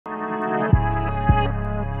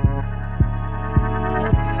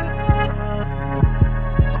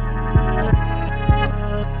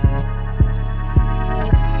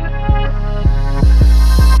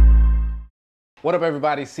What up,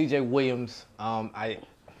 everybody? CJ Williams.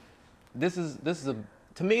 This is a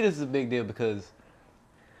to me this is a big deal because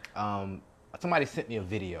somebody sent me a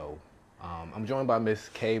video. I'm joined by Miss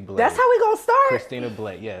K. Blake. That's how we gonna start. Christina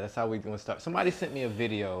Blake. Yeah, that's how we gonna start. Somebody sent me a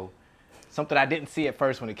video, something I didn't see at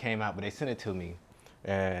first when it came out, but they sent it to me.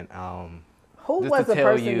 And who was the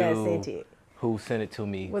person that sent it? Who sent it to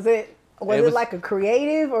me? Was it like a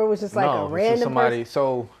creative or was it just like a random somebody? person?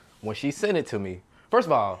 So when she sent it to me, first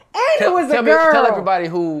of all, and it was a girl. Tell everybody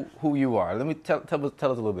who you are. Let me tell us a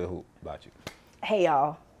little bit about you. Hey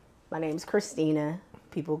y'all, my name's Christina.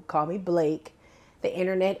 People call me Blake. The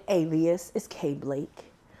internet alias is K Blake.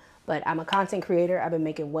 But I'm a content creator. I've been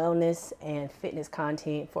making wellness and fitness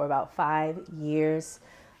content for about 5 years.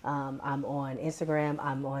 I'm on Instagram.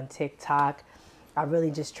 I'm on TikTok. I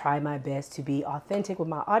really just try my best to be authentic with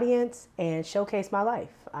my audience and showcase my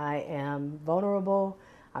life. I am vulnerable.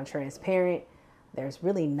 I'm transparent. There's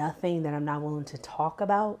really nothing that I'm not willing to talk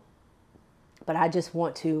about. But I just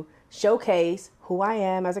want to showcase who I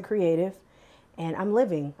am as a creative. And I'm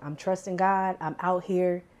living. I'm trusting God. I'm out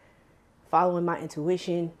here following my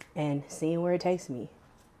intuition and seeing where it takes me.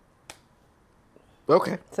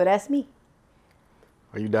 Okay. So that's me.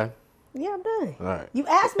 Are you done? Yeah, I'm done. All right. You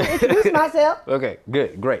asked me to introduce myself. Okay,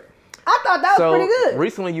 good, great. I thought that was pretty good.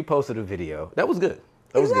 Recently you posted a video. That was good.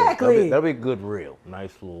 That was exactly. Good. That'll be a good reel.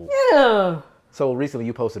 Nice little. Yeah. So recently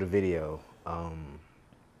you posted a video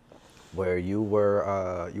where you were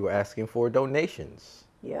asking for donations.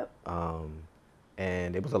 Yep.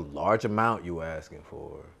 And it was a large amount you were asking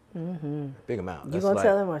for. Mm-hmm. Big amount. You gonna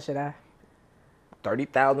tell them or should I?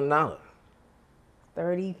 $30,000.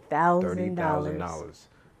 $30,000.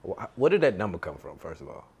 Where did that number come from, first of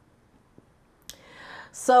all?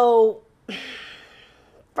 So,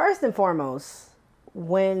 first and foremost,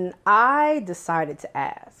 when I decided to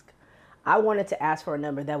ask, I wanted to ask for a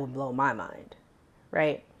number that would blow my mind,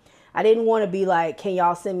 right? I didn't want to be like, can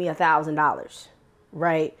y'all send me $1,000,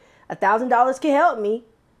 right? $1,000 can help me,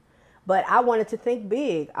 but I wanted to think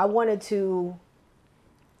big. I wanted to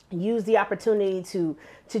use the opportunity to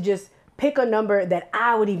just pick a number that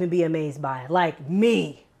I would even be amazed by, like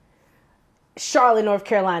me, Charlotte, North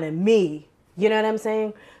Carolina, me. You know what I'm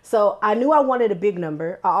saying? So I knew I wanted a big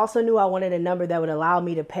number. I also knew I wanted a number that would allow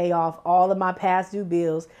me to pay off all of my past due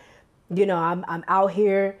bills. You know, I'm out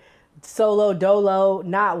here solo dolo,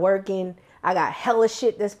 not working. I got hella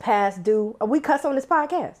shit that's past due. We cuss on this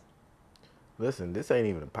podcast. Listen, this ain't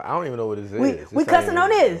even. I don't even know what this is. We cussing on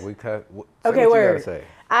this. Okay, word. Say.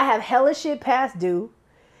 I have hella shit past due.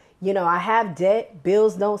 You know, I have debt.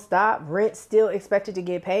 Bills don't stop. Rent still expected to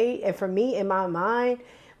get paid. And for me, in my mind,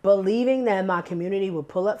 believing that my community would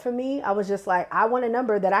pull up for me, I was just like, I want a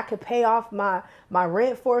number that I could pay off my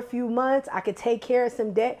rent for a few months. I could take care of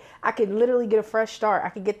some debt. I could literally get a fresh start. I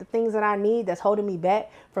could get the things that I need that's holding me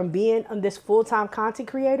back from being this full-time content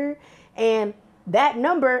creator. And that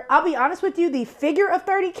number, I'll be honest with you, the figure of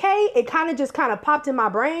 30K, it kind of popped in my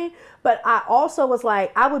brain. But I also was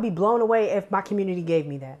like, I would be blown away if my community gave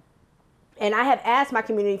me that. And I have asked my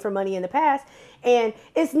community for money in the past. And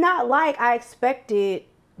it's not like I expected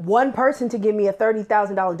one person to give me a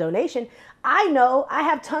 $30,000 donation. I know I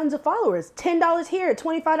have tons of followers. $10 here,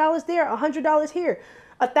 $25 there, $100 here,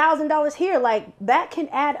 $1,000 here. Like, that can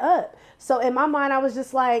add up. So in my mind, I was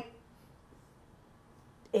just like,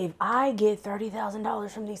 if I get $30,000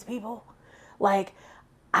 from these people, like,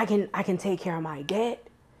 I can take care of my debt.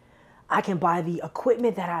 I can buy the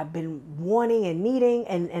equipment that I've been wanting and needing.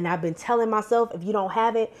 And I've been telling myself, if you don't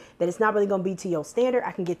have it, that it's not really going to be to your standard.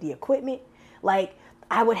 I can get the equipment. Like,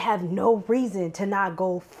 I would have no reason to not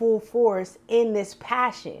go full force in this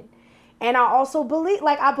passion. And I also believe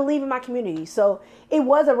in my community. So it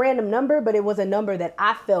was a random number, but it was a number that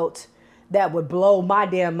I felt that would blow my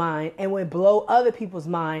damn mind and would blow other people's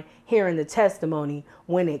mind hearing the testimony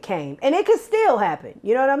when it came. And it could still happen.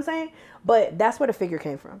 You know what I'm saying? But that's where the figure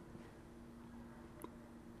came from.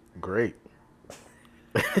 Great.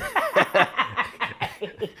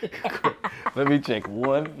 Let me check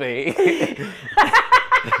one thing.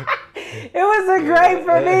 It was a great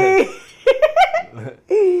for me.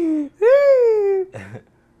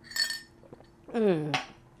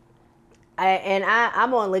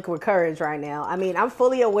 I'm on liquid courage right now. I mean, I'm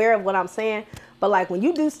fully aware of what I'm saying, but like when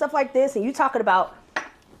you do stuff like this and you talking about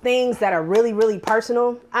things that are really, really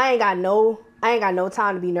personal, I ain't got no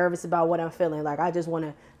time to be nervous about what I'm feeling. Like, I just want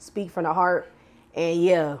to speak from the heart. And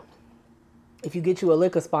yeah, if you get you a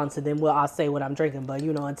liquor sponsor, then I'll say what I'm drinking. But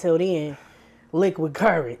you know, until then, liquid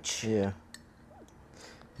courage. Yeah.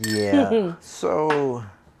 Yeah. So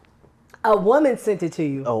a woman sent it to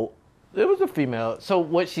you. Oh, it was a female. So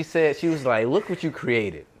what she said, she was like, look what you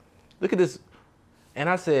created. Look at this And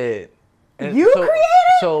I said, and You created?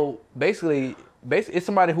 So basically, it's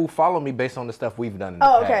somebody who followed me based on the stuff we've done in the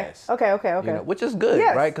past. Okay. You know, which is good,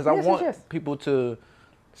 Yes. right? Because I Yes, want yes. people to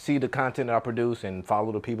see the content that I produce and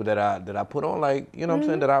follow the people that I put on, like, you know what I'm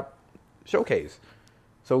saying, that I showcase.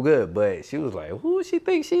 So good. But she was like, who does she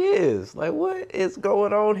think she is? Like, what is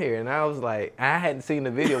going on here? And I was like, I hadn't seen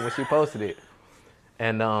the video when she posted it.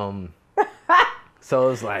 And so it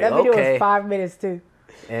was like, That video okay. was 5 minutes too.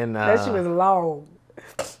 And That shit was long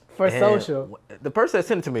for social. The person that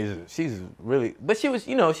sent it to me, she's really, but she was,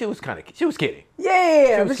 you know, she was kidding.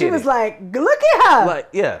 Yeah, but she was like, look at her. Like,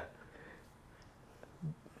 yeah.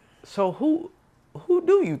 So who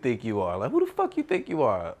do you think you are? Like, who the fuck you think you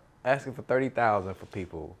are asking for $30,000 for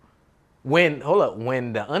people when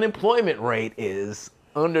the unemployment rate is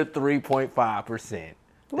under 3.5%?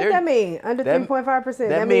 What that mean? Under 3.5%?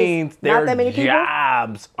 That means there not that many are people?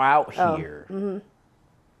 jobs out here. Mm-hmm.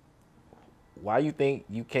 Why you think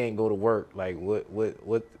you can't go to work? Like, what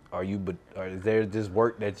are you? Or is there this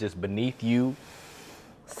work that's just beneath you?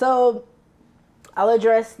 So, I'll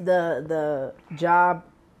address the job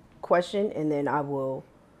question, and then I will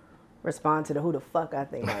respond to the who the fuck I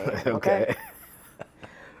think I am. Okay.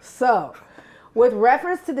 So, with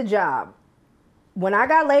reference to the job, when I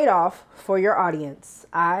got laid off, for your audience,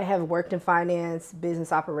 I have worked in finance,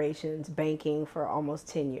 business operations, banking for almost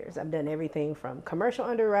 10 years. I've done everything from commercial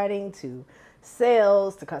underwriting to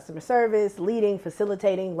sales to customer service, leading,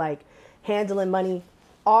 facilitating, like handling money,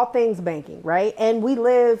 all things banking, right? And we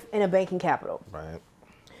live in a banking capital. Right.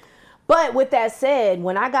 But with that said,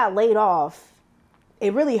 when I got laid off,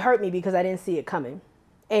 it really hurt me because I didn't see it coming.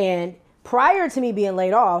 And prior to me being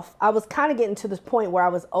laid off, I was kind of getting to this point where I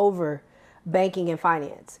was over banking and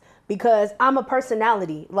finance because I'm a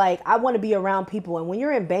personality. Like, I want to be around people. And when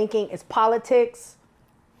you're in banking, it's politics,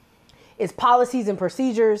 it's policies and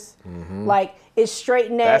procedures. Mm-hmm. Like, it's straight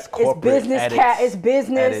net, it's business, it's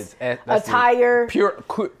business, attire.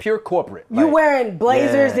 Pure corporate. You wearing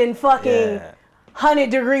blazers in fucking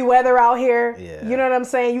 100-degree weather out here. Yeah. You know what I'm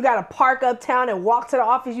saying? You got to park uptown and walk to the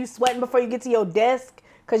office. You sweating before you get to your desk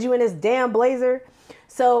because you in this damn blazer.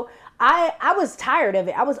 So I was tired of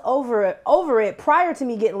it. I was over it prior to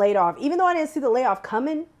me getting laid off. Even though I didn't see the layoff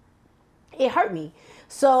coming, it hurt me.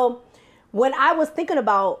 So when I was thinking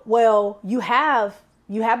about, well, you have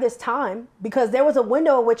this time, because there was a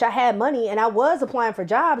window in which I had money and I was applying for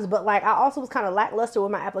jobs, but like I also was kind of lackluster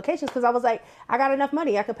with my applications because I was like, I got enough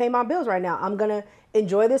money. I can pay my bills right now. I'm going to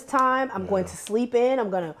enjoy this time. I'm going to sleep in. I'm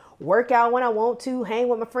going to work out when I want to, hang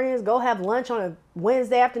with my friends, go have lunch on a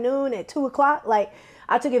Wednesday afternoon at 2:00. Like,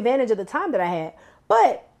 I took advantage of the time that I had.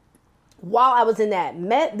 But while I was in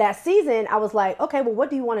that season, I was like, okay, well, what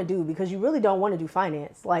do you want to do? Because you really don't want to do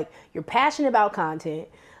finance. Like, you're passionate about content.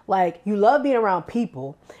 Like, you love being around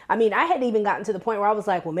people. I mean, I hadn't even gotten to the point where I was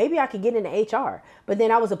like, well, maybe I could get into HR. But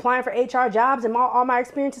then I was applying for HR jobs and all my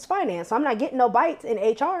experience is finance. So I'm not getting no bites in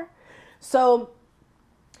HR. So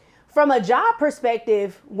from a job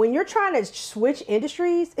perspective, when you're trying to switch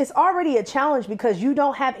industries, it's already a challenge because you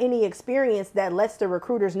don't have any experience that lets the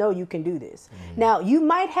recruiters know you can do this. Mm-hmm. Now, you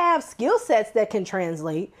might have skill sets that can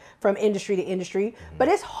translate from industry to industry, but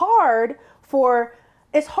it's hard for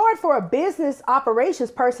a business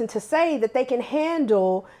operations person to say that they can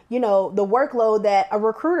handle, you know, the workload that a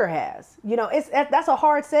recruiter has. You know, that's a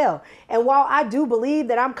hard sell. And while I do believe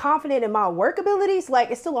that I'm confident in my work abilities,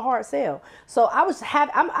 like, it's still a hard sell. So I was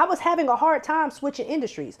having a hard time switching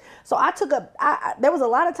industries. So there was a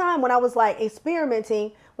lot of time when I was like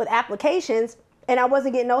experimenting with applications and I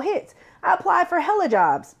wasn't getting no hits. I applied for hella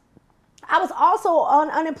jobs. I was also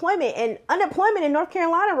on unemployment, and unemployment in North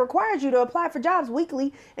Carolina requires you to apply for jobs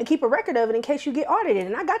weekly and keep a record of it in case you get audited.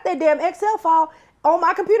 And I got that damn Excel file on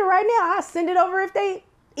my computer right now. I send it over if they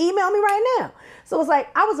email me right now. So it's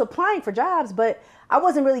like I was applying for jobs, but I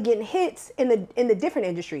wasn't really getting hits in the different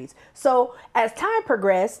industries. So as time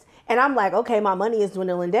progressed, and I'm like, okay, my money is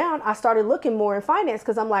dwindling down, I started looking more in finance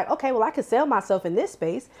because I'm like, okay, well, I could sell myself in this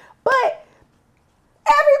space, but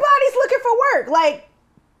everybody's looking for work. Like,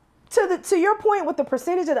 to your point with the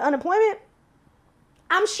percentage of the unemployment,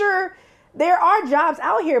 I'm sure there are jobs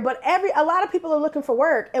out here, but a lot of people are looking for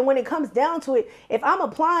work. And when it comes down to it, if I'm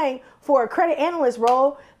applying for a credit analyst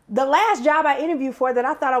role, the last job I interviewed for that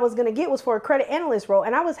I thought I was going to get was for a credit analyst role.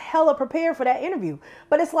 And I was hella prepared for that interview.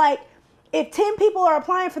 But it's like, if 10 people are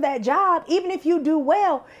applying for that job, even if you do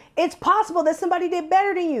well, it's possible that somebody did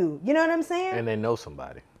better than you. You know what I'm saying? And they know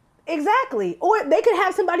somebody. Exactly. Or they could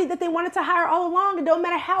have somebody that they wanted to hire all along. It don't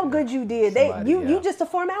matter how good you did. You just a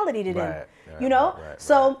formality to them. Right, you know?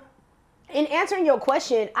 So in answering your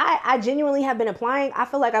question, I genuinely have been applying. I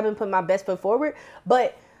feel like I've been putting my best foot forward.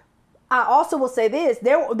 But I also will say this,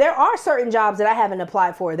 there are certain jobs that I haven't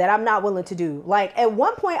applied for that I'm not willing to do. Like at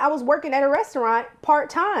one point I was working at a restaurant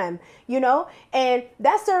part-time, you know, and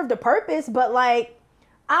that served a purpose, but like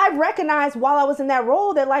I recognized while I was in that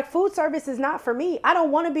role that like food service is not for me. I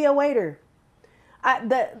don't want to be a waiter.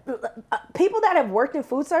 People that have worked in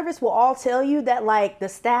food service will all tell you that like the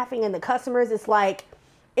staffing and the customers, it's like,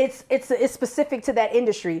 it's specific to that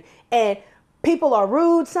industry, and people are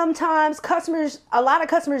rude sometimes. A lot of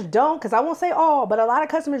customers don't, because I won't say all, but a lot of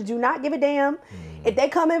customers do not give a damn. If they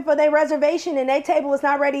come in for their reservation and their table is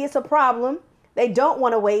not ready, it's a problem. They don't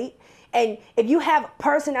want to wait. And if you have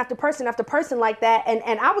person after person after person like that,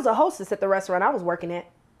 and I was a hostess at the restaurant I was working at,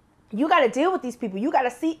 you got to deal with these people. You got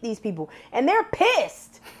to seat these people, and they're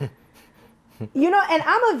pissed. You know, and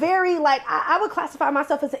I'm a very, like, I would classify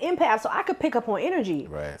myself as an empath, so I could pick up on energy.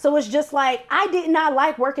 Right. So it's just like, I did not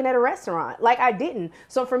like working at a restaurant. Like, I didn't.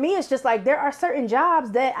 So for me, it's just like, there are certain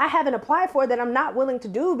jobs that I haven't applied for that I'm not willing to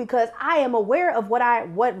do because I am aware of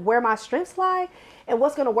where my strengths lie and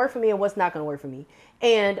what's going to work for me and what's not going to work for me.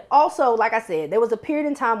 And also, like I said, there was a period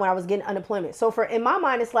in time when I was getting unemployment. So in my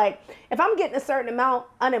mind, it's like, if I'm getting a certain amount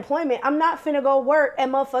unemployment, I'm not finna go work at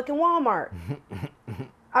motherfucking Walmart.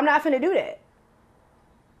 I'm not finna do that.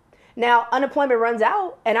 Now, unemployment runs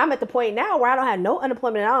out, and I'm at the point now where I don't have no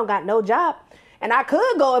unemployment and I don't got no job. And I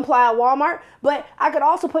could go apply at Walmart, but I could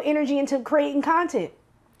also put energy into creating content.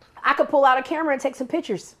 I could pull out a camera and take some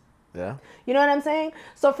pictures. Yeah. You know what I'm saying?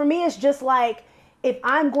 So for me, it's just like, if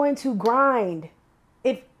I'm going to grind,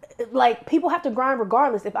 like, people have to grind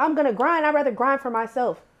regardless. If I'm going to grind, I'd rather grind for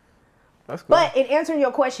myself. That's cool. But in answering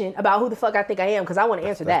your question about who the fuck I think I am, because I want to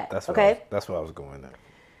answer that. That's okay? That's what I was going at.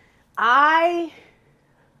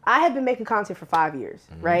 I have been making content for 5 years,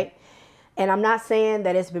 right? And I'm not saying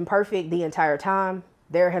that it's been perfect the entire time.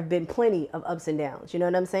 There have been plenty of ups and downs. You know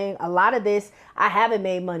what I'm saying? A lot of this I haven't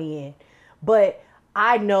made money in, but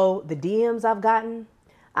I know the DMs I've gotten.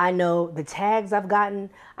 I know the tags I've gotten.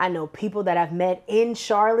 I know people that I've met in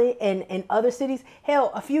Charlotte and in other cities.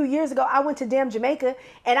 Hell, a few years ago, I went to damn Jamaica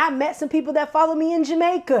and I met some people that follow me in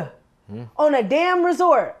Jamaica. On a damn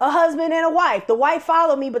resort, a husband and a wife. The wife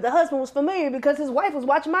followed me, but the husband was familiar because his wife was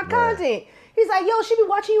watching my content. He's like, yo, she be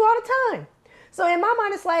watching you all the time. So in my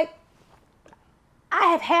mind, it's like, I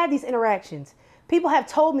have had these interactions. People have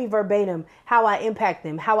told me verbatim how I impact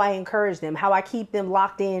them, how I encourage them, how I keep them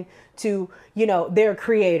locked in to, you know, their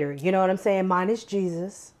creator. You know what I'm saying? Mine is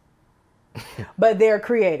Jesus, but their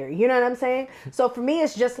creator. You know what I'm saying? So for me,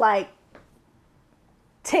 it's just like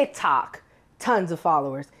TikTok, tons of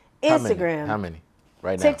followers. Instagram. How many?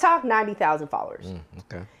 Right now. TikTok, 90,000 followers.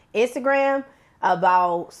 Okay. Instagram,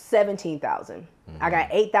 about 17,000. I got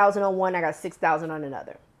 8,000 on one. I got 6,000 on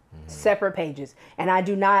another. Separate pages. And I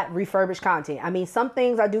do not refurbish content. I mean, some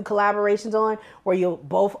things I do collaborations on where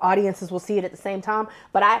both audiences will see it at the same time.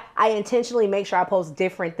 But I intentionally make sure I post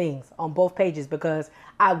different things on both pages because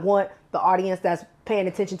I want the audience that's paying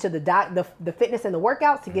attention to the fitness and the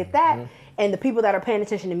workouts to get that. And the people that are paying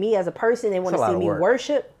attention to me as a person, they want to see me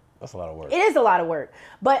worship. That's a lot of work. It is a lot of work,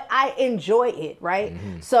 but I enjoy it, right?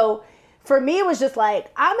 So for me, it was just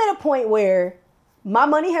like, I'm at a point where my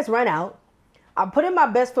money has run out. I'm putting my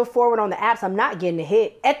best foot forward on the apps. I'm not getting a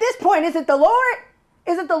hit. At this point, is it the Lord?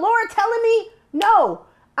 Is it the Lord telling me? No.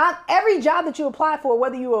 Every job that you apply for,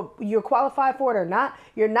 whether you're qualified for it or not,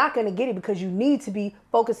 you're not going to get it because you need to be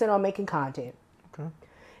focusing on making content. Okay.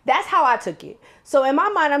 That's how I took it. So in my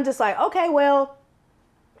mind, I'm just like, okay, well,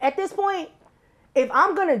 at this point, if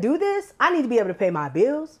I'm going to do this, I need to be able to pay my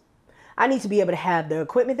bills. I need to be able to have the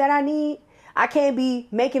equipment that I need. I can't be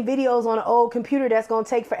making videos on an old computer that's going to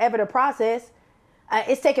take forever to process.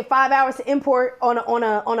 It's taking 5 hours to import on a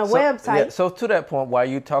website. Yeah, so to that point, while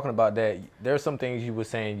you're talking about that, there are some things you were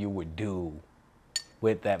saying you would do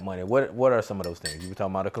with that money. What are some of those things? You were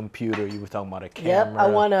talking about a computer. You were talking about a camera. Yep, I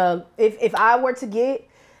want to, if I were to get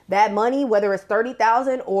that money, whether it's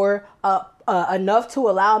 30,000 or enough to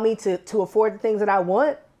allow me to afford the things that I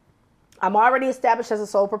want. I'm already established as a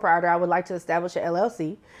sole proprietor. I would like to establish an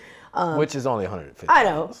LLC. Which is only 150. I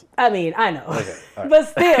know. I mean, I know. Okay, right. But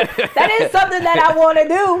still, that is something that I want to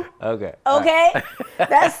do. Okay. Okay? Right.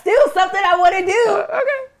 That's still something I want to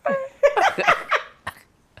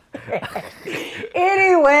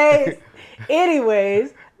do.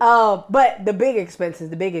 Anyways, but the big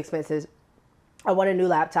expenses, I want a new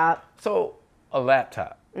laptop. So, a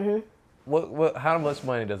laptop. What? How much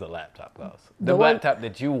money does a laptop cost? The laptop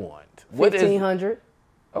that you want. $1,500.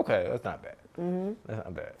 Okay, that's not bad. That's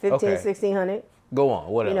not bad. $1,500-$1,600. Go on.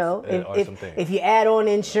 What else? You know, something. if you add on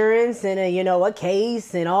insurance and a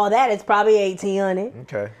case and all that, it's probably $1,800.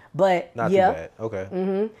 Okay. But not too bad.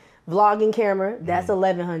 Okay. Vlogging camera, that's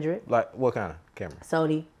 1100. Like what kind of camera?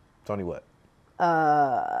 Sony Sony what?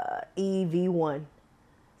 EV1.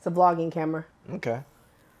 It's a vlogging camera. Okay.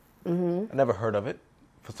 I never heard of it.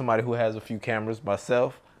 For somebody who has a few cameras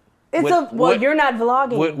myself. You're not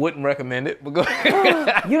vlogging. Wouldn't recommend it. But go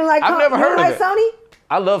ahead. You don't like? I've never heard of it. Sony?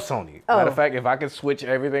 I love Sony. Oh. Matter of fact, if I could switch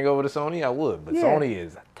everything over to Sony, I would. But Sony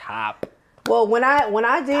is top. Well, when I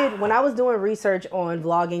was doing research on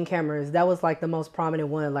vlogging cameras, that was like the most prominent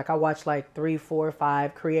one. Like I watched like 3, 4,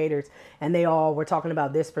 5 creators, and they all were talking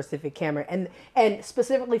about this specific camera, and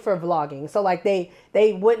specifically for vlogging. So like they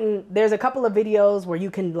wouldn't. There's a couple of videos where you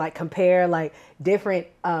can like compare like different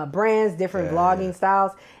brands, different vlogging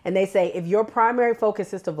styles, and they say if your primary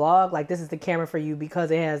focus is to vlog, like this is the camera for you because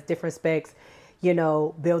it has different specs. You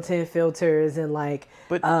know, built-in filters and like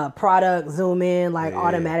product zoom in like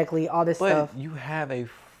automatically, all this stuff. But you have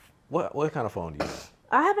what kind of phone do you have?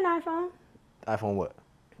 I have an iPhone. iPhone what?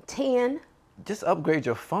 10. Just upgrade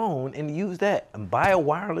your phone and use that. And buy a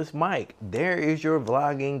wireless mic. There is your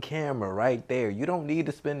vlogging camera right there. You don't need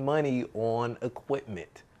to spend money on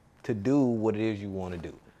equipment to do what it is you want to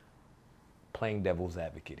do. Playing devil's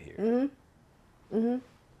advocate here.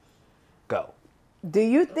 Go. Do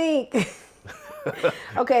you think...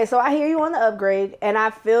 Okay, so I hear you on the upgrade, and I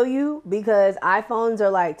feel you because iPhones are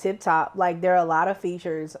like tip top. Like there are a lot of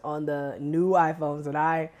features on the new iPhones that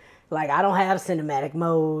I don't have cinematic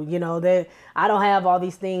mode, you know, that I don't have all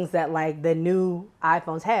these things that like the new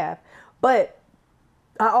iPhones have. But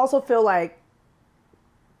I also feel like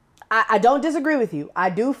I don't disagree with you. I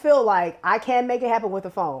do feel like I can make it happen with a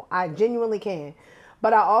phone. I genuinely can.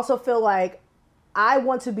 But I also feel like I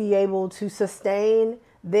want to be able to sustain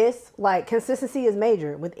this. Like consistency is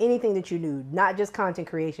major with anything that you do, not just content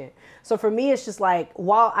creation. So for me, it's just like,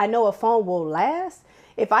 while I know a phone will last,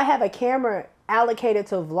 if I have a camera allocated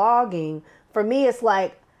to vlogging, for me, it's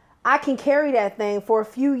like I can carry that thing for a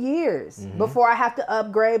few years before I have to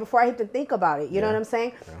upgrade, before I have to think about it. You know what I'm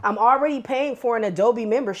saying? Yeah. I'm already paying for an Adobe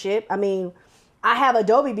membership. I mean, I have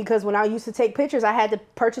Adobe because when I used to take pictures, I had to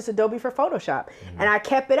purchase Adobe for Photoshop and I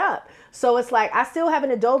kept it up. So it's like, I still have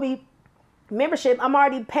an Adobe membership. I'm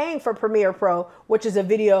already paying for Premiere Pro, which is a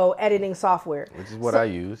video editing software. Which is what I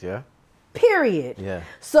use, yeah. Period. Yeah.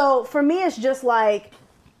 So for me, it's just like,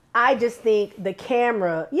 I just think the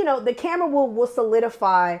camera, you know, the camera will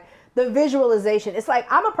solidify the visualization. It's like,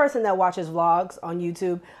 I'm a person that watches vlogs on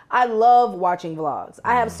YouTube. I love watching vlogs.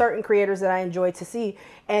 I have certain creators that I enjoy to see,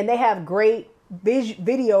 and they have great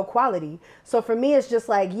video quality. So for me, it's just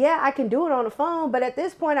like, yeah, I can do it on the phone, but at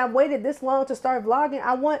this point, I've waited this long to start vlogging.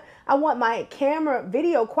 I want my camera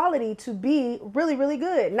video quality to be really, really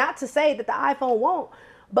good. Not to say that the iPhone won't,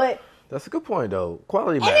 but that's a good point, though.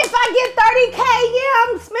 Quality and matters. if I get 30K, yeah,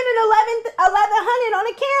 I'm spending $1,100 on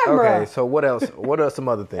a camera. Okay, so what else? What are some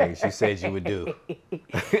other things you said you would do?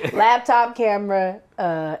 Laptop camera,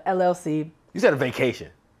 LLC. You said a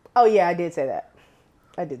vacation. Oh yeah, I did say that.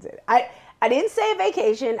 I did say that. I didn't say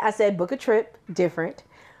vacation. I said book a trip. Different.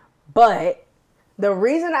 But the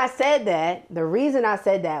reason I said that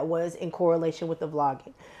was in correlation with the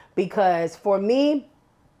vlogging, because for me,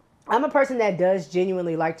 I'm a person that does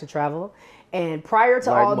genuinely like to travel. And prior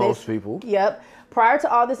to all this, most people. Yep. Prior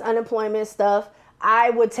to all this unemployment stuff,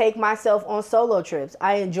 I would take myself on solo trips.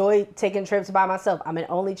 I enjoy taking trips by myself. I'm an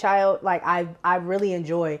only child. Like I really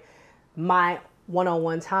enjoy my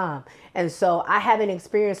one-on-one time. And so I haven't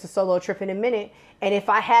experienced a solo trip in a minute. And if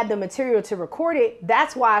I had the material to record it,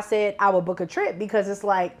 that's why I said I would book a trip, because it's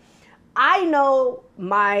like, I know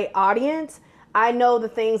my audience. I know the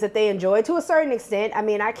things that they enjoy to a certain extent. I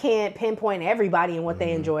mean, I can't pinpoint everybody and what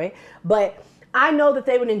they enjoy, but I know that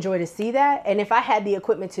they would enjoy to see that. And if I had the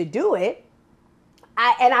equipment to do it,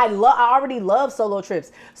 I already love solo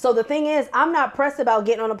trips. So the thing is, I'm not pressed about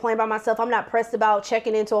getting on a plane by myself. I'm not pressed about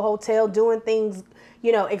checking into a hotel, doing things,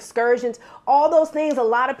 you know, excursions, all those things a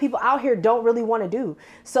lot of people out here don't really want to do.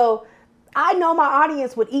 So I know my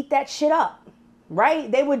audience would eat that shit up. Right?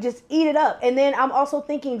 They would just eat it up. And then I'm also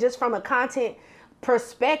thinking just from a content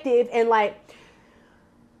perspective, and like,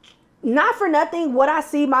 not for nothing, what I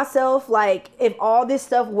see myself, like, if all this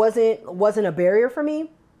stuff wasn't a barrier for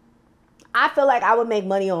me, I feel like I would make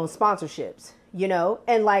money on sponsorships, you know?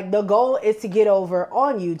 And like, the goal is to get over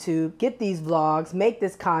on YouTube, get these vlogs, make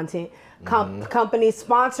this content, Companies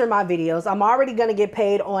sponsor my videos. I'm already going to get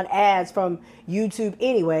paid on ads from YouTube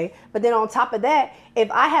anyway. But then on top of that,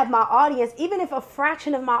 if I have my audience, even if a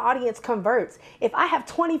fraction of my audience converts, if I have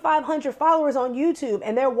 2,500 followers on YouTube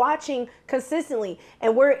and they're watching consistently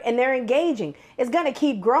and they're engaging, it's going to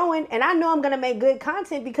keep growing. And I know I'm going to make good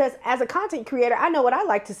content because as a content creator, I know what I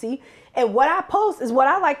like to see. And what I post is what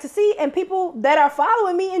I like to see. And people that are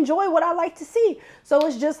following me enjoy what I like to see. So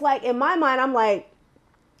it's just like, in my mind, I'm like,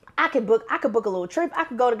 I could book a little trip. I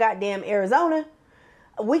could go to goddamn Arizona.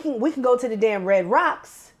 We can go to the damn Red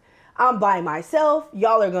Rocks. I'm by myself.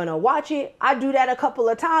 Y'all are gonna watch it. I do that a couple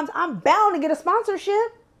of times. I'm bound to get a sponsorship.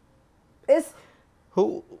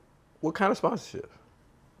 What kind of sponsorship?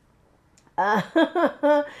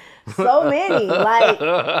 So many. Like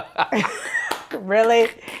really?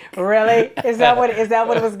 Is that what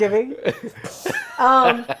it was giving?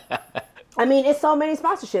 I mean, it's so many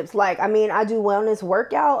sponsorships. Like, I mean, I do wellness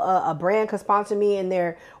workout. A brand could sponsor me in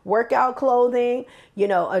their workout clothing. You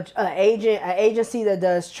know, an agency that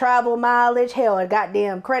does travel mileage. Hell, a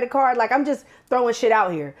goddamn credit card. Like, I'm just throwing shit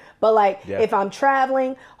out here. But like, if I'm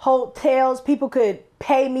traveling, hotels, people could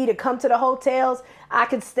pay me to come to the hotels. I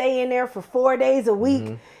could stay in there for 4 days a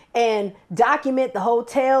week. And document the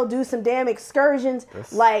hotel, do some damn excursions,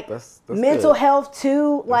 that's mental health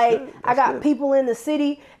too. I got people in the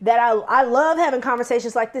city that I love having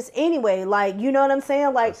conversations like this anyway. Like, you know what I'm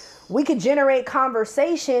saying? Like, we could generate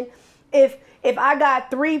conversation. If I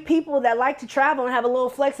got 3 people that like to travel and have a little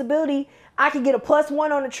flexibility, I could get a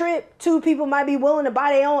 +1 on the trip. 2 people might be willing to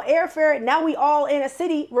buy their own airfare. Now we all in a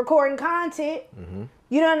city recording content.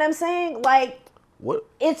 You know what I'm saying? Like, what?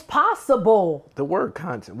 It's possible. The word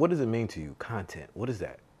content, what does it mean to you? Content, what is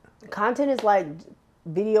that? Content is like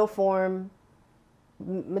video form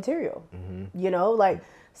material. You know, like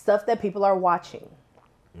stuff that people are watching.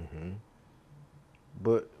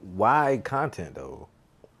 But why content though?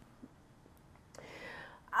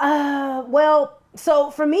 Well,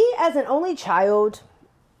 so for me as an only child,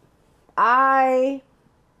 when I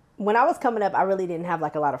was coming up, I really didn't have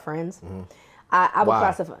like a lot of friends. I would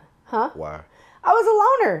classify, Why? I was a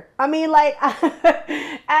loner. I mean, like,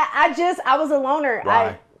 I was a loner.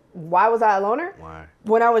 Why? Why was I a loner? Why?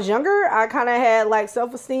 When I was younger, I kind of had like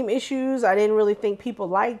self-esteem issues. I didn't really think people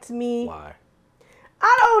liked me. Why?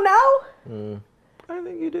 I don't know. I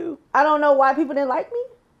think you do. I don't know why people didn't like me.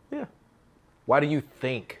 Yeah. Why do you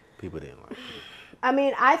think people didn't like you? I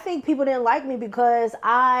mean, I think people didn't like me because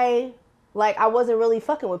I wasn't really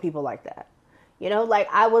fucking with people like that. You know, like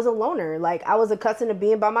I was a loner. Like I was accustomed to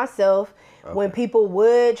being by myself. Okay. When people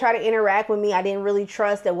would try to interact with me, I didn't really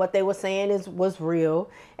trust that what they were saying was real.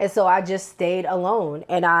 And so I just stayed alone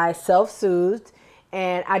and I self-soothed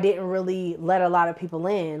and I didn't really let a lot of people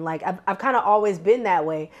in. Like I've kind of always been that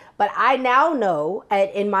way. But I now know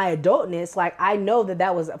in my adultness, like I know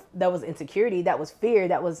that was insecurity, that was fear,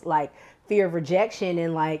 that was like fear of rejection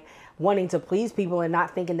and like wanting to please people and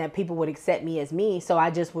not thinking that people would accept me as me. So I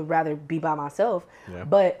just would rather be by myself. Yeah.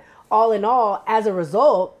 But all in all, as a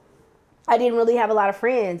result, I didn't really have a lot of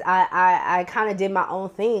friends. I kind of did my own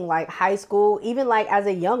thing, like high school, even like as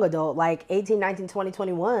a young adult, like 18, 19, 20,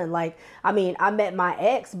 21. Like, I mean, I met my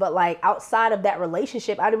ex, but like outside of that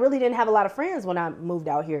relationship, I really didn't have a lot of friends when I moved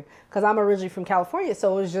out here because I'm originally from California.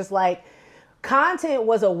 So it was just like content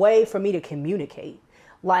was a way for me to communicate.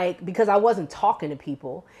 Like, because I wasn't talking to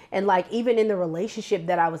people. And like, even in the relationship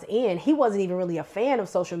that I was in, he wasn't even really a fan of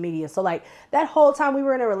social media. So like that whole time we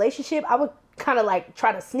were in a relationship, I would kind of like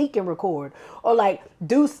try to sneak and record or like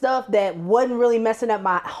do stuff that wasn't really messing up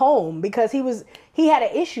my home because he had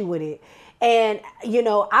an issue with it. And, you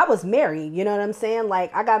know, I was married, you know what I'm saying?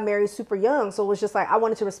 Like I got married super young. So it was just like, I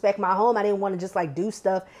wanted to respect my home. I didn't want to just like do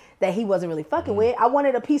stuff that he wasn't really fucking with. I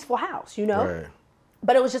wanted a peaceful house, you know? Right.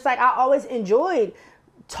 But it was just like, I always enjoyed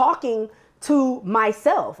talking to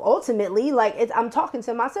myself. Ultimately, like I'm talking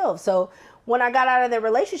to myself. So when I got out of that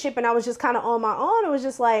relationship and I was just kind of on my own, it was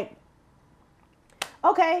just like,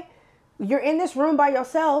 okay, you're in this room by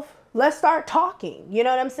yourself. Let's start talking. You know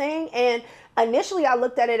what I'm saying? And initially I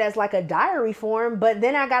looked at it as like a diary form, but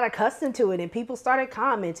then I got accustomed to it and people started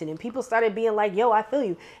commenting and people started being like, yo, I feel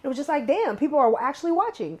you. It was just like, damn, people are actually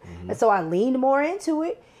watching. And so I leaned more into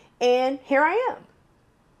it and here I am.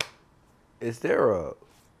 Is there a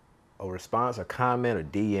response, a comment, a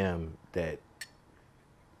DM that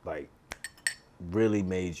like really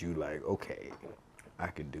made you like, okay, I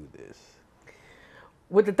can do this?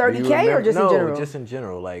 With the 30K or just in general? No, just in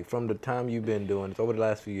general. Like from the time you've been doing this over the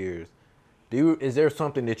last few years, is there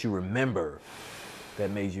something that you remember that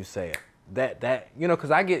made you say that you know? Because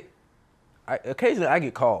occasionally I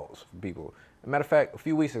get calls from people. As a matter of fact, a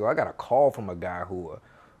few weeks ago I got a call from a guy who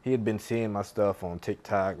he had been seeing my stuff on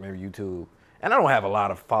TikTok, maybe YouTube, and I don't have a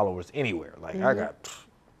lot of followers anywhere. Like I got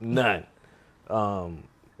none,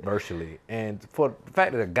 virtually. And for the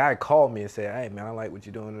fact that a guy called me and said, "Hey man, I like what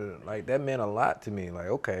you're doing," like that meant a lot to me. Like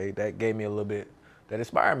okay, that gave me a little bit, that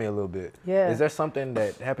inspired me a little bit. Yeah. Is there something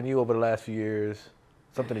that happened to you over the last few years,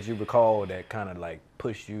 something that you recall that kind of like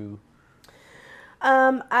pushed you?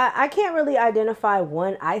 I can't really identify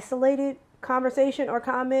one isolated conversation or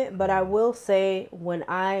comment, but I will say when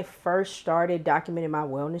I first started documenting my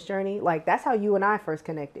wellness journey, like that's how you and I first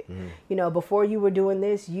connected. You know, before you were doing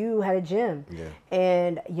this, you had a gym. Yeah.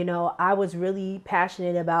 And, you know, I was really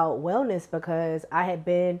passionate about wellness because I had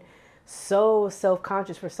been so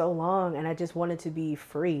self-conscious for so long and I just wanted to be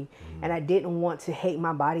free. And I didn't want to hate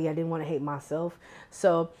my body. I didn't want to hate myself.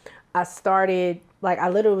 So I started, like, I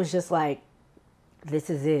literally was just like,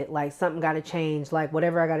 this is it. Like something got to change. Like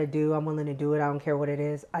whatever I got to do, I'm willing to do it. I don't care what it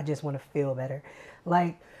is. I just want to feel better.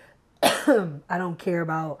 Like I don't care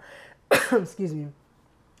about, excuse me.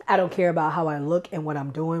 I don't care about how I look and what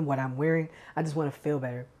I'm doing, what I'm wearing. I just want to feel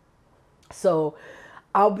better. So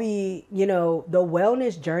I'll be, you know, the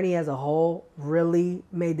wellness journey as a whole really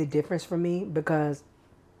made the difference for me because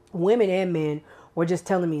women and men were just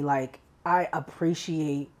telling me like, I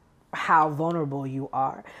appreciate how vulnerable you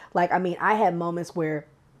are. Like, I mean, I had moments where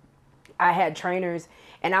I had trainers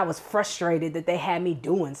and I was frustrated that they had me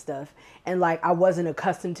doing stuff and like I wasn't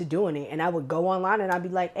accustomed to doing it. And I would go online and I'd be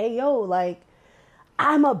like, hey, yo, like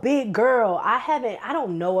I'm a big girl. I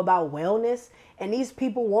don't know about wellness. And these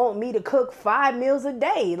people want me to cook 5 meals a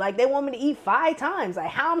day. Like they want me to eat 5 times.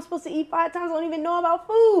 Like how I'm supposed to eat 5 times? I don't even know about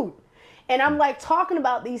food. And I'm like talking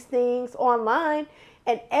about these things online.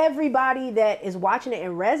 And everybody that is watching it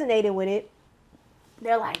and resonating with it,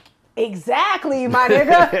 they're like, exactly, my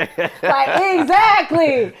nigga. Like,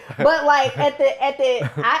 exactly. But like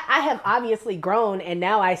I have obviously grown and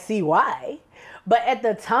now I see why. But at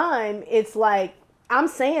the time, it's like, I'm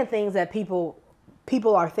saying things that people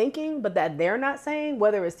are thinking, but that they're not saying,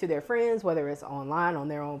 whether it's to their friends, whether it's online on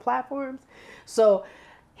their own platforms. So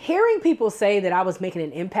hearing people say that I was making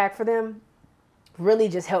an impact for them really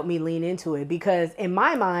just helped me lean into it because in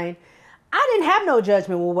my mind, I didn't have no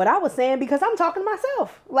judgment with what I was saying because I'm talking to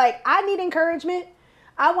myself. Like I need encouragement.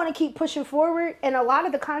 I want to keep pushing forward. And a lot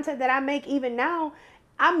of the content that I make even now,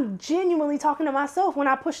 I'm genuinely talking to myself when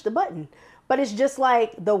I push the button. But it's just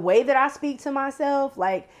like the way that I speak to myself,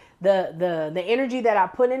 like the energy that I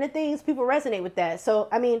put into things, people resonate with that. So,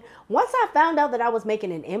 I mean, once I found out that I was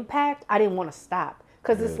making an impact, I didn't want to stop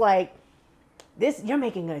because it's like this, you're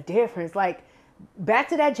making a difference. Like, back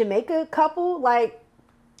to that Jamaica couple, like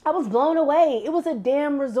I was blown away. It was a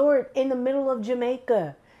damn resort in the middle of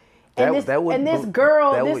Jamaica. And this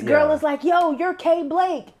girl is like, yo, you're Kay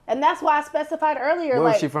Blake. And that's why I specified earlier.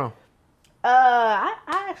 Where was she from? I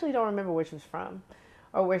actually don't remember where she was from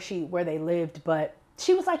or where they lived, but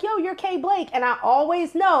she was like, yo, you're Kay Blake. And I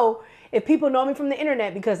always know if people know me from the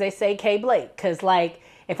internet because they say Kay Blake. Because like,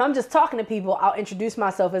 if I'm just talking to people, I'll introduce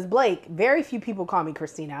myself as Blake. Very few people call me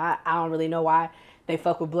Christina. I don't really know why they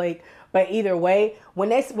fuck with Blake. But either way, when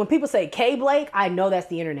people say Kay Blake, I know that's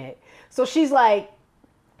the internet. So she's like,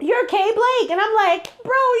 you're Kay Blake. And I'm like,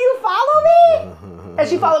 bro, you follow me? And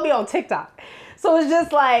she followed me on TikTok. So it's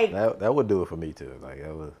just like. That would do it for me too. Like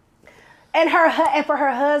that would. And for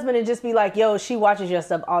her husband to just be like, yo, she watches your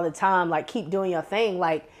stuff all the time. Like, keep doing your thing.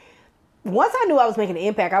 Like, once I knew I was making an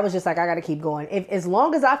impact, I was just like, I got to keep going. As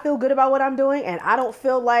long as I feel good about what I'm doing and I don't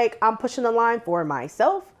feel like I'm pushing the line for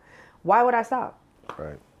myself, why would I stop?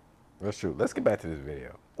 Right. That's true. Let's get back to this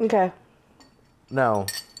video. Okay. Now,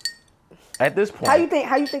 at this point, how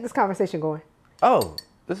you think this conversation going? Oh,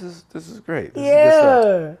 this is great. This is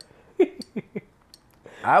good stuff.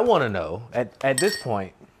 I want to know at this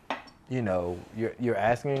point, you know, you're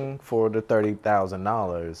asking for the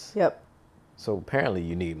 $30,000. Yep. So apparently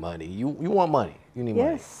you need money. You want money. You need money.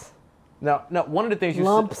 Yes. Now one of the things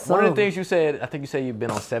you said, I think you said you've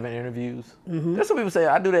been on 7 interviews. Mm-hmm. There's some people say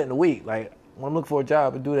I do that in a week. Like when I'm looking for a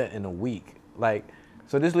job, I do that in a week. Like,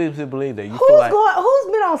 so this leads me to believe that you feel like who's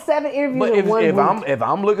been on 7 interviews in 1 week? If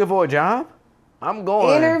I'm looking for a job, I'm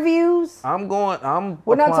going interviews. We're not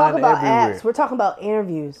talking about everywhere. apps. We're talking about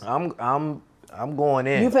interviews. I'm going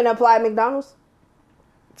in. You finna apply at McDonald's?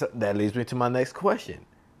 So that leads me to my next question.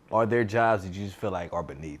 Are there jobs that you just feel like are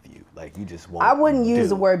beneath you? Like you just want I wouldn't use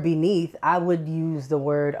the word beneath. I would use the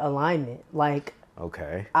word alignment. Like,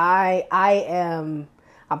 okay. I'm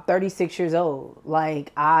 36 years old.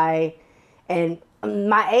 Like and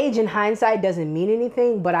my age in hindsight doesn't mean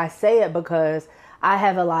anything, but I say it because I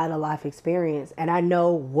have a lot of life experience and I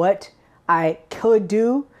know what I could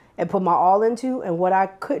do and put my all into, and what I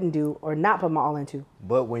couldn't do or not put my all into.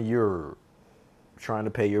 But when you're trying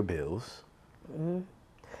to pay your bills,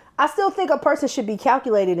 I still think a person should be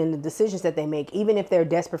calculated in the decisions that they make, even if they're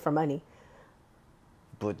desperate for money.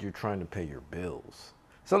 but you're trying to pay your bills.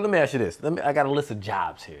 So let me ask you this. I got a list of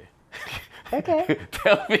jobs here. Okay.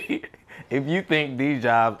 Tell me if you think these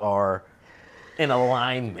jobs are in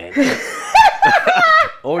alignment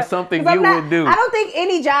or something you would do. I don't think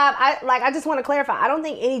any job, I just want to clarify, I don't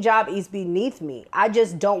think any job is beneath me. I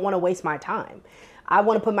just don't want to waste my time. I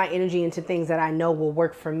want to put my energy into things that I know will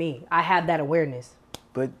work for me. I have that awareness.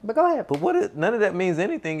 But go ahead. But none of that means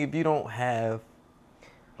anything if you don't have,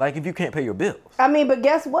 like, if you can't pay your bills. I mean, but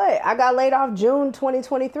guess what? I got laid off June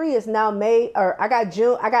 2023. It's now May, or I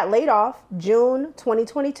got laid off June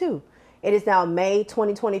 2022. It is now May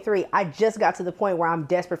 2023. I just got to the point where I'm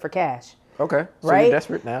desperate for cash. Okay. So right? you're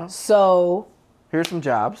desperate now. So here's some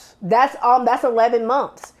jobs. That's 11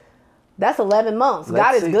 months. That's 11 months.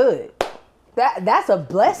 God is good. That's a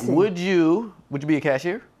blessing. Would you be a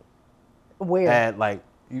cashier? Where? At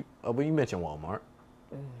you mentioned Walmart.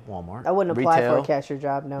 I wouldn't apply Retail. for a cashier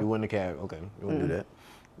job, no. You wouldn't okay. You wouldn't do that.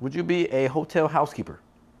 Would you be a hotel housekeeper?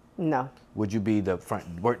 No. Would you be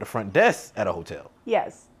work the front desk at a hotel?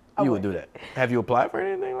 Yes. You would do that. Have you applied for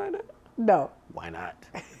anything like that? No. Why not?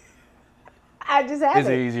 I just haven't. Is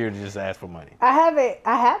it easier to just ask for money? I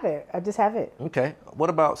haven't. I just haven't. Okay. What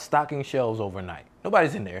about stocking shelves overnight?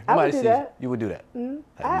 Nobody's in there. I would Nobody do sees that. You would do that.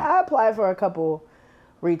 I applied for a couple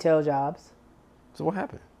retail jobs. So what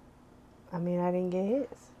happened? I mean, I didn't get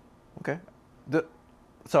hits. Okay.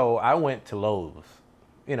 So I went to Lowe's.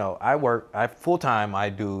 You know, I full time.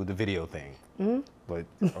 I do the video thing. But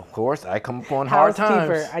of course, I come upon hard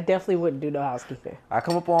times. I definitely wouldn't do no housekeeping. I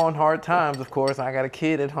come upon hard times. Of course, I got a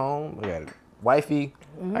kid at home. I got a wifey.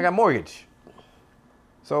 I got mortgage.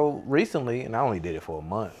 So recently, and I only did it for a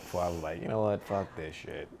month before I was like, you know what, fuck this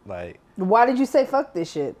shit. Like, why did you say fuck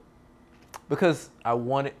this shit? Because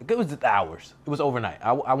it was just hours. It was overnight.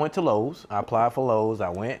 I went to Lowe's. I applied for Lowe's. I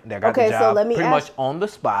went. I got the job so let me pretty much on the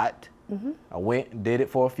spot. I went and did it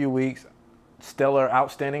for a few weeks. Stellar,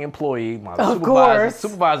 outstanding employee. My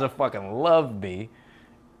supervisor fucking loved me.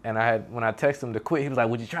 And when I texted him to quit, he was like,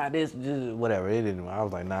 would you try this? Just whatever. It didn't. I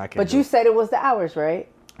was like, nah, I can't. But you said it was the hours, right?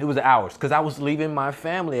 It was the hours. Because I was leaving my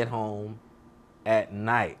family at home at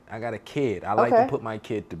night. I got a kid. I like to put my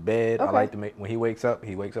kid to bed. I like to when he wakes up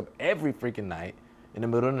every freaking night in the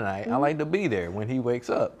middle of the night. I like to be there when he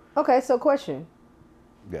wakes up. Okay, so question.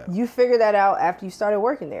 Yeah. You figured that out after you started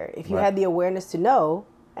working there. If you had the awareness to know,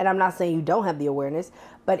 and I'm not saying you don't have the awareness,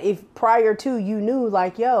 but if prior to you knew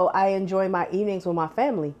like, yo, I enjoy my evenings with my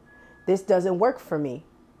family, this doesn't work for me.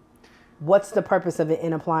 What's the purpose of it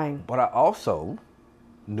in applying? But I also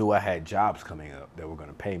knew I had jobs coming up that were going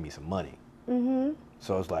to pay me some money.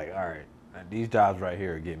 So it's like, all right, these jobs right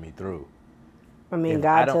here are getting me through. I mean,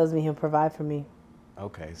 God tells me he'll provide for me.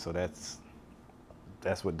 Okay, so that's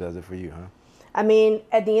what does it for you, huh? I mean,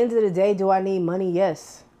 at the end of the day, do I need money?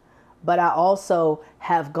 Yes. But I also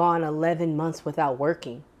have gone 11 months without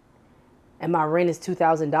working. And my rent is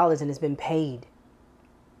 $2,000 and it's been paid.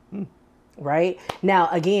 Right? Now,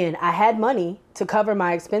 again, I had money to cover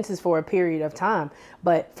my expenses for a period of time.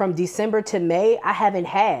 But from December to May, I haven't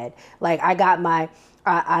had. Like,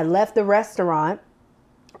 I left the restaurant.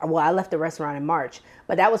 Well, I left the restaurant in March.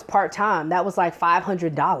 But that was part-time. That was like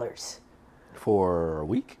 $500. For a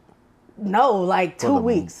week? No, like 2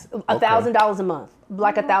 weeks. $1,000 a month.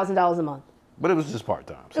 Like $1,000 a month. But it was just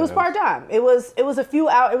part-time. So it was part-time. It was a few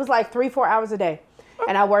hours. It was like 3-4 hours a day.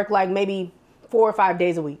 And I worked like maybe 4 or 5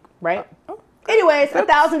 days a week, right? Anyways,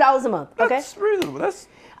 $1,000 a month, okay? That's reasonable. I'm not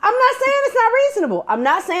saying it's not reasonable. I'm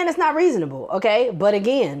not saying it's not reasonable, okay? But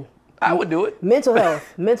again, I would do it. Mental health.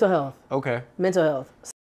 Okay. Mental health.